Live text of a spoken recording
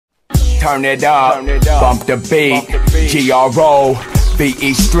turn it up, bump the beat,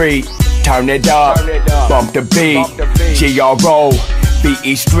 G-R-O-V-E Street, turn it up, bump the beat,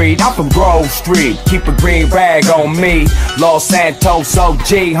 G-R-O-V-E Street. I'm from Grove Street, keep a green rag on me. Los Santos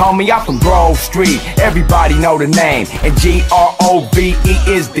OG, homie, I'm from Grove Street. Everybody know the name, and G-R-O-V-E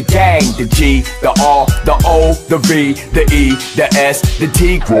is the gang. The G, the R, the O, the V, the E, the S, the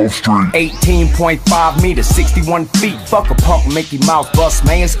T. Grove Street. 18.5 meters, 61 feet. Fuck a punk Mickey Mouse bus,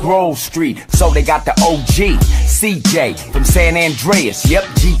 man, it's Grove Street. So they got the OG, CJ from San Andreas. Yep,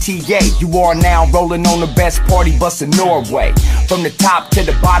 GTA. You are now rolling on the best party bus in Norway. From the top to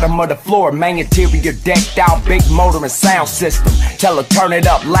the bottom of the floor, main interior decked out, big motor and sound system. Tell her turn it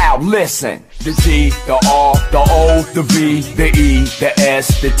up loud, listen. The G, the R, the O, the V, the E, the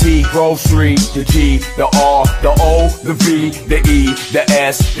S, the T. Grove Street. The G, the R, the O, the V, the E, the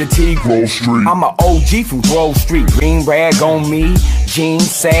S, the T. Grove Street. I'm a OG from Grove Street. Green rag on me, jeans,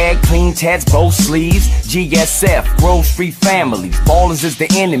 sag, clean tats, both sleeves. GSF, Grove Street families. Ballers is the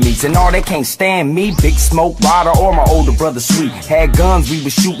enemies, and all they can't stand me. Big Smoke, Ryder, or my older brother Sweet. Had guns, we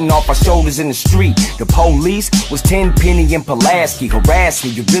was shooting off our shoulders in the street. The police was 10 Penny and Pulaski. Harass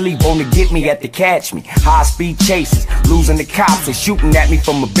me, you really wanna get me at the catch me. High speed chases, losing the cops. They shooting at me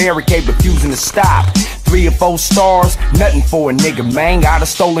from a barricade, refusing to stop. 3 or 4 stars, nothing for a nigga, man. Got a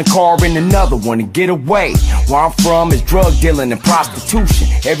stolen car in another one and get away. Where I'm from is drug dealing and prostitution.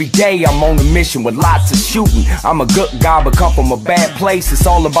 Every day I'm on a mission with lots of shooting. I'm a good guy but come from a bad place. It's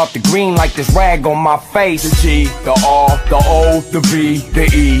all about the green like this rag on my face. The G, the R, the O, the V, the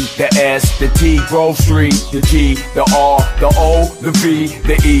E, the S, the T. Grove Street. The G, the R, the O, the V,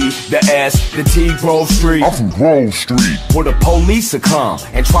 the E, the S, the T. Grove Street. I'm from Grove Street. Where the police will come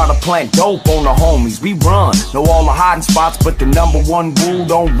and try to plant dope on the homies. We run, know all the hiding spots, but the #1 rule: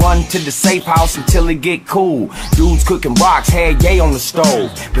 don't run to the safe house until it get cool. Dudes cooking rocks, had yay on the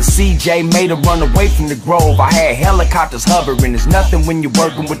stove, but CJ made a run away from the Grove. I had helicopters hovering, there's nothing when you're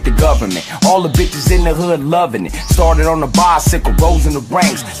working with the government. All the bitches in the hood loving it. Started on a bicycle, rose in the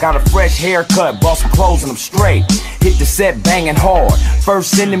ranks, got a fresh haircut, bought some clothes and I'm straight. Hit the set banging hard.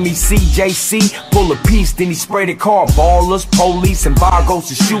 First enemy CJC, pull a piece, then he sprayed the car. Ballers, police, and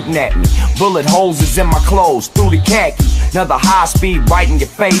Vargos is shooting at me. Bullet holes is in my clothes, through the khakis. Another high speed right in your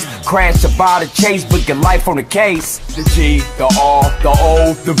face. Crash to buy the chase, book your life on the case. The G, the R, the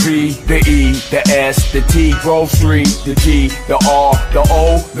O, the V, the E, the S, the T. Grove Street. The G, the R, the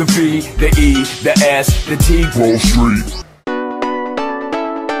O, the V, the E, the S, the T. Grove Street.